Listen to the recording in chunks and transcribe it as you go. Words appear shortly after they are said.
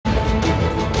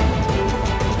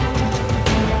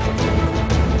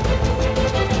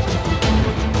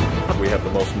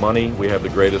money. We have the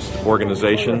greatest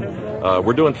organization.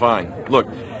 We're doing fine. Look,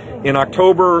 in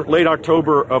October, late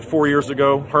October of 4 years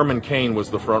ago, Herman Cain was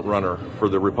the front runner for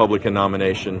the Republican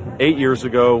nomination. 8 years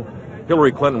ago,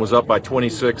 Hillary Clinton was up by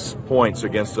 26 points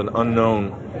against an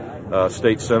unknown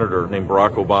state senator named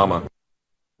Barack Obama.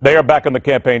 They are back on the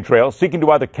campaign trail, seeking to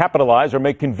either capitalize or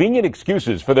make convenient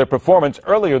excuses for their performance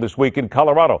earlier this week in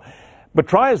Colorado. But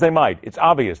try as they might, it's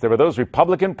obvious there were those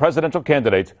Republican presidential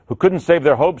candidates who couldn't save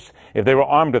their hopes if they were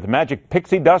armed with magic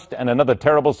pixie dust and another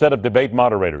terrible set of debate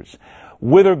moderators.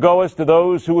 Whither goest to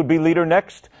those who would be leader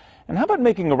next? And how about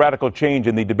making a radical change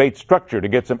in the debate structure to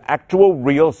get some actual,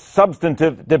 real,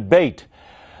 substantive debate?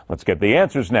 Let's get the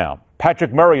answers now.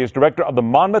 Patrick Murray is director of the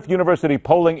Monmouth University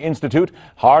Polling Institute,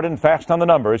 hard and fast on the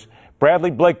numbers. Bradley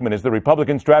Blakeman is the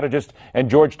Republican strategist and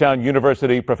Georgetown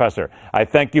University professor. I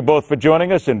thank you both for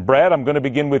joining us. And Brad, I'm going to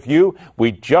begin with you.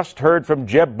 We just heard from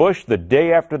Jeb Bush the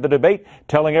day after the debate,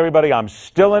 telling everybody, I'm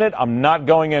still in it, I'm not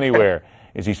going anywhere.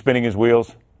 Is he spinning his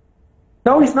wheels?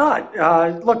 No, he's not.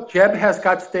 Look, Jeb has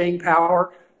got staying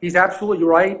power. He's absolutely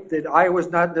right that Iowa's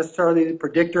not necessarily the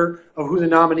predictor of who the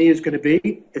nominee is going to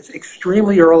be. It's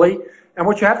extremely early. And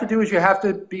what you have to do is you have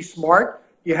to be smart.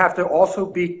 You have to also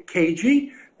be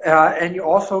cagey. And you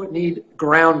also need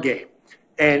ground game.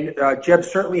 And Jeb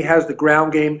certainly has the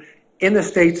ground game in the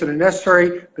states that are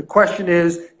necessary. The question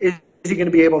is he going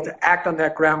to be able to act on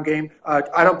that ground game?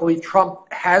 I don't believe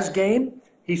Trump has game.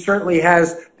 He certainly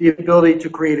has the ability to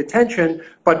create attention,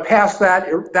 but past that,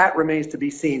 that remains to be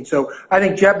seen. So I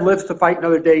think Jeb lives to fight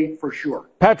another day for sure.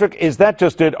 Patrick, is that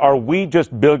just it? Are we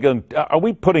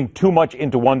putting too much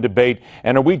into one debate,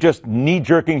 and are we just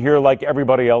knee-jerking here like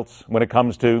everybody else when it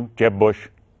comes to Jeb Bush?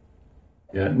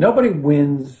 Yeah, nobody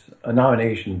wins a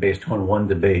nomination based on one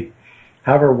debate.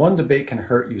 However, one debate can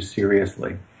hurt you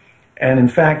seriously. And in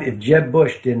fact, if Jeb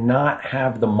Bush did not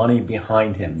have the money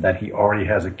behind him that he already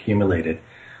has accumulated,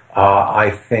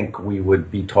 I think we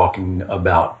would be talking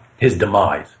about his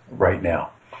demise right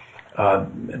now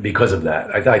because of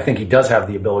that. I think he does have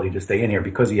the ability to stay in here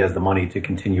because he has the money to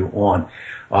continue on,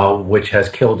 which has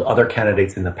killed other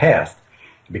candidates in the past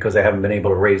because they haven't been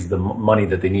able to raise the money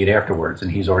that they need afterwards,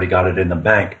 and he's already got it in the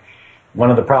bank. One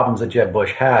of the problems that Jeb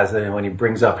Bush has, and when he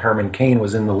brings up Herman Cain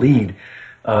was in the lead,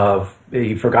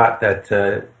 he forgot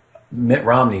that Mitt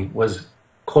Romney was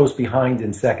close behind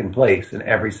in second place in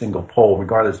every single poll,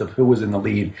 regardless of who was in the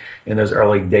lead in those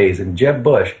early days. And Jeb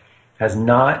Bush has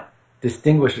not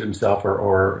distinguished himself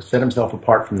or set himself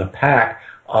apart from the pack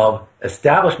of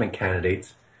establishment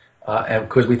candidates, and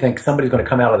because we think somebody's going to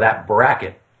come out of that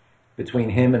bracket between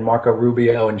him and Marco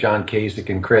Rubio and John Kasich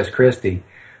and Christie.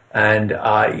 And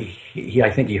I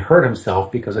think he hurt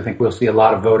himself because I think we'll see a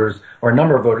lot of voters, or a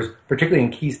number of voters, particularly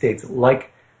in key states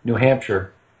like New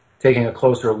Hampshire, taking a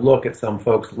closer look at some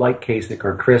folks like Kasich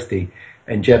or Christie,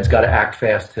 and Jeb's got to act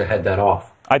fast to head that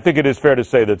off. I think it is fair to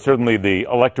say that certainly the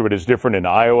electorate is different in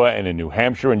Iowa and in New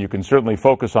Hampshire, and you can certainly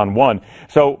focus on one.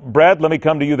 So, Brad, let me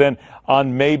come to you then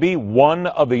on maybe one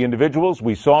of the individuals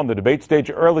we saw on the debate stage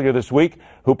earlier this week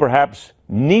who perhaps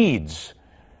needs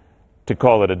to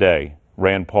call it a day.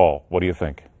 Rand Paul, what do you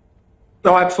think?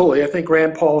 No, absolutely. I think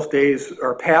Rand Paul's days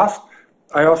are past.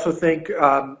 I also think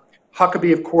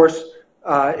Huckabee, of course,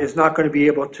 is not going to be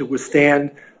able to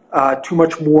withstand too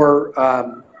much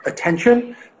more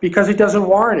attention because he doesn't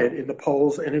warrant it in the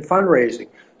polls and in fundraising.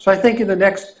 So I think in the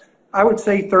next, I would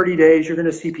say 30 days, you're going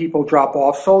to see people drop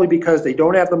off solely because they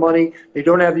don't have the money, they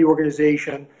don't have the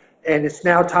organization, and it's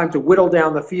now time to whittle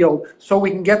down the field so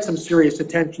we can get some serious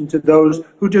attention to those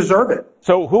who deserve it.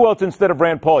 So who else instead of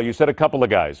Rand Paul? You said a couple of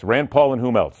guys. Rand Paul and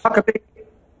whom else? Huckabee.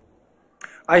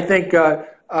 I think,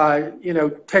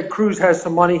 Ted Cruz has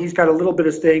some money. He's got a little bit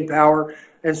of staying power,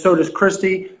 and so does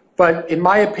Christie. But in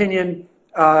my opinion,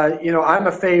 I'm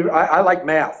a favor. I like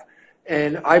math,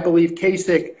 and I believe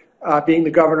Kasich, being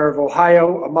the governor of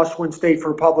Ohio, a must-win state for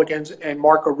Republicans, and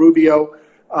Marco Rubio,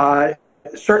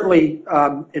 certainly,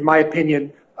 in my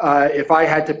opinion, if I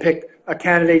had to pick a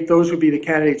candidate, those would be the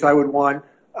candidates I would want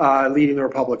leading the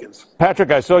Republicans. Patrick,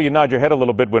 I saw you nod your head a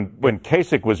little bit when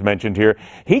Kasich was mentioned here.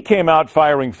 He came out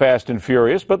firing fast and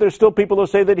furious, but there's still people who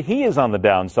say that he is on the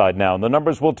downside now, and the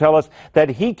numbers will tell us that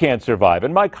he can't survive,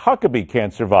 and Mike Huckabee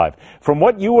can't survive. From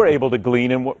what you were able to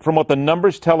glean and from what the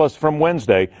numbers tell us from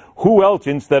Wednesday, who else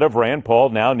instead of Rand Paul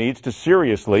now needs to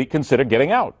seriously consider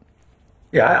getting out?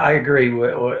 Yeah, I agree.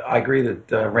 I agree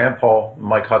that Rand Paul,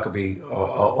 Mike Huckabee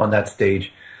on that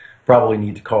stage probably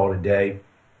need to call it a day.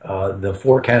 The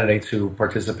four candidates who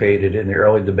participated in the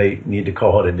early debate need to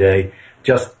call it a day,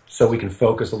 just so we can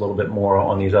focus a little bit more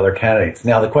on these other candidates.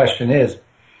 Now, the question is,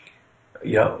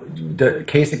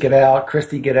 Kasich get out,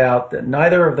 Christie get out.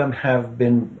 Neither of them have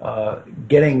been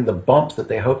getting the bumps that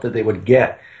they hoped that they would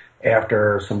get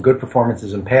after some good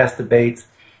performances in past debates.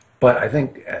 But I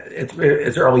think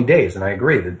it's early days, and I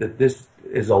agree that this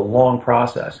is a long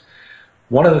process.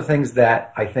 One of the things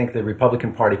that I think the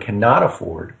Republican Party cannot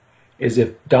afford is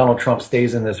if Donald Trump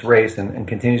stays in this race and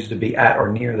continues to be at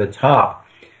or near the top,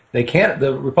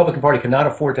 the Republican Party cannot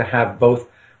afford to have both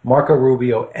Marco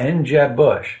Rubio and Jeb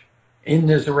Bush in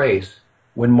this race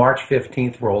when March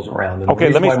 15th rolls around.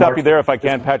 Okay, let me stop you there if I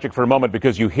can, Patrick, for a moment,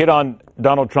 because you hit on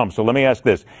Donald Trump. So let me ask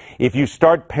this. If you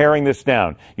start paring this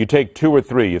down, you take 2 or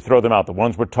 3, you throw them out, the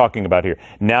ones we're talking about here.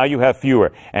 Now you have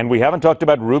fewer. And we haven't talked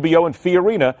about Rubio and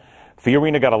Fiorina.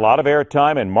 Fiorina got a lot of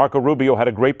airtime, and Marco Rubio had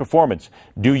a great performance.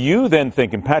 Do you then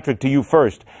think, and Patrick, to you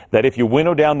first, that if you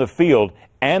winnow down the field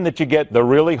and that you get the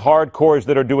really hardcores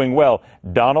that are doing well,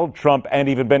 Donald Trump and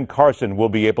even Ben Carson will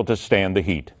be able to stand the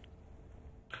heat?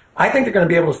 I think they're going to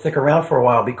be able to stick around for a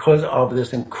while because of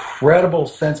this incredible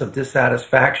sense of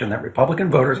dissatisfaction that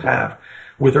Republican voters have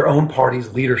with their own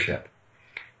party's leadership.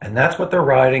 And that's what they're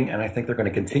riding, and I think they're going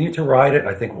to continue to ride it.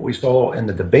 I think what we saw in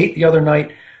the debate the other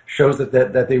night shows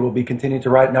that they will be continuing to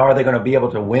ride. Now, are they going to be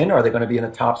able to win? Are they going to be in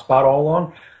the top spot all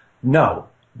along? No.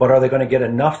 But are they going to get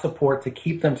enough support to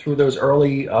keep them through those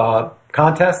early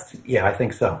contests? Yeah, I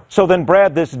think so. So then,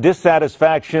 Brad, this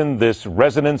dissatisfaction, this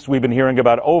resonance we've been hearing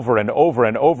about over and over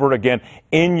and over again,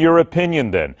 in your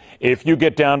opinion then, if you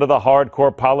get down to the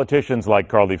hardcore politicians like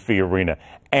Carly Fiorina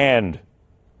and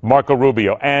Marco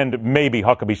Rubio and maybe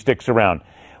Huckabee sticks around,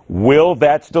 will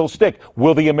that still stick?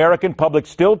 Will the American public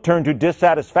still turn to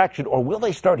dissatisfaction, or will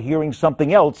they start hearing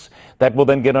something else that will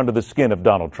then get under the skin of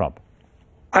Donald Trump?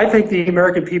 I think the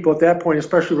American people at that point,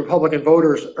 especially Republican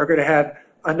voters, are going to have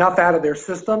enough out of their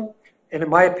system. And in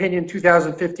my opinion,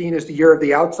 2015 is the year of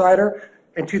the outsider,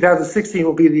 and 2016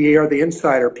 will be the year of the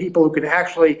insider, people who can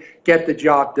actually get the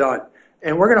job done.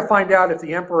 And we're going to find out if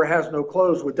the emperor has no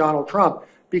clothes with Donald Trump,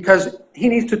 because he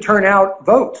needs to turn out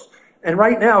votes. And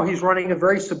right now, he's running a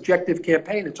very subjective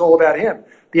campaign. It's all about him.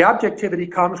 The objectivity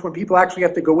comes when people actually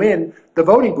have to go in the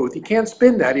voting booth. You can't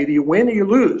spin that. Either you win or you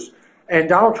lose. And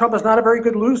Donald Trump is not a very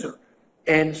good loser.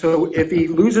 And so if he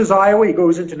loses Iowa, he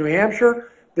goes into New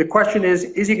Hampshire. The question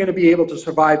is he going to be able to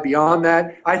survive beyond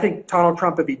that? I think Donald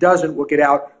Trump, if he doesn't, will get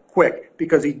out quick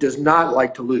because he does not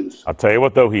like to lose. I'll tell you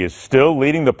what, though, he is still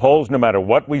leading the polls no matter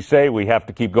what we say. We have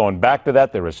to keep going back to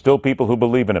that. There are still people who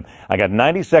believe in him. I got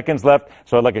 90 seconds left,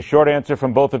 so I'd like a short answer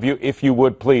from both of you, if you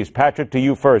would, please. Patrick, to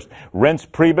you first. Reince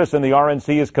Priebus and the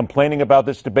RNC is complaining about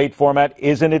this debate format.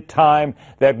 Isn't it time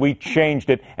that we changed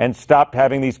it and stopped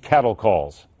having these cattle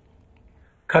calls?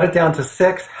 Cut it down to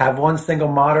 6, have one single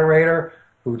moderator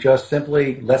who just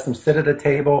simply lets them sit at a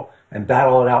table and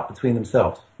battle it out between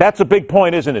themselves. That's a big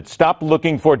point, isn't it? Stop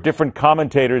looking for different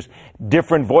commentators,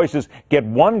 different voices. Get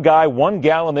one guy, one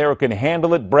gal in there who can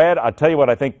handle it. Brad, I'll tell you what,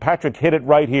 I think Patrick hit it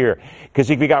right here. Because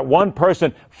if you got one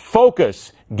person,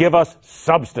 focus, give us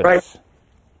substance. Right.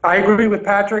 I agree with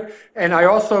Patrick. And I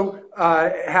also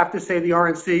have to say, the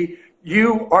RNC,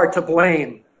 you are to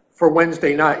blame for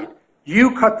Wednesday night.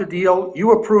 You cut the deal.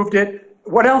 You approved it.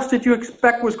 What else did you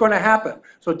expect was going to happen?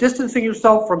 So distancing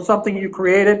yourself from something you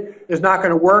created is not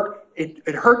going to work.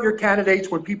 It hurt your candidates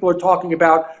when people are talking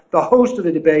about the host of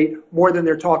the debate more than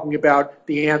they're talking about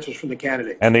the answers from the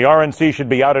candidates. And the RNC should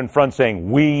be out in front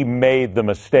saying, we made the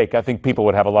mistake. I think people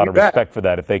would have a lot of respect for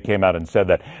that if they came out and said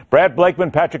that. Brad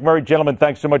Blakeman, Patrick Murray, gentlemen,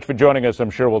 thanks so much for joining us. I'm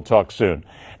sure we'll talk soon.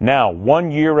 Now,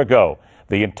 1 year ago,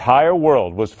 the entire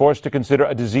world was forced to consider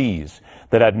a disease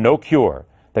that had no cure,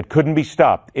 that couldn't be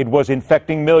stopped. It was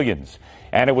infecting millions,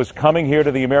 and it was coming here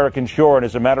to the American shore, and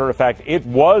as a matter of fact, it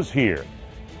was here.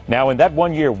 Now, in that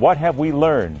 1 year, what have we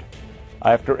learned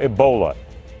after Ebola?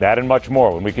 That and much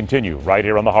more when we continue right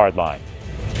here on The Hard Line.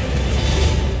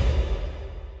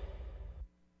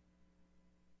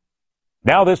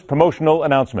 Now this promotional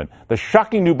announcement. The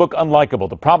shocking new book, Unlikable,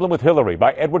 The Problem with Hillary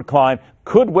by Edward Klein,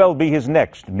 could well be his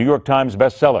next New York Times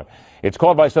bestseller. It's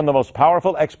called by some the most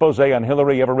powerful expose on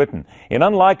Hillary ever written. In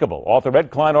Unlikable, author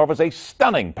Ed Klein offers a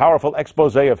stunning, powerful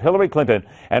expose of Hillary Clinton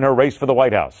and her race for the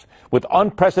White House. With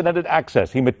unprecedented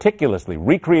access, he meticulously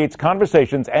recreates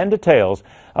conversations and details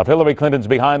of Hillary Clinton's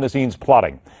behind-the-scenes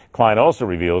plotting. Klein also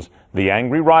reveals the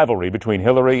angry rivalry between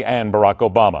Hillary and Barack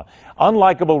Obama.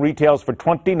 Unlikable retails for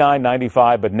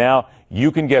 $29.95, but now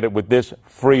you can get it with this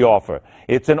free offer.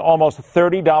 It's an almost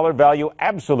 $30 value,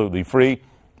 absolutely free.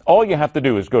 All you have to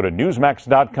do is go to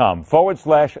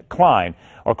newsmax.com/Klein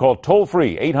or call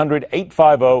toll-free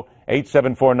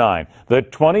 800-850-8749. The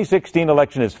 2016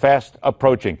 election is fast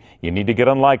approaching. You need to get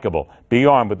Unlikable. Be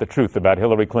armed with the truth about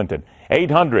Hillary Clinton.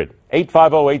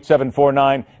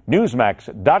 800-850-8749,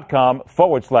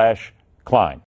 newsmax.com/Klein.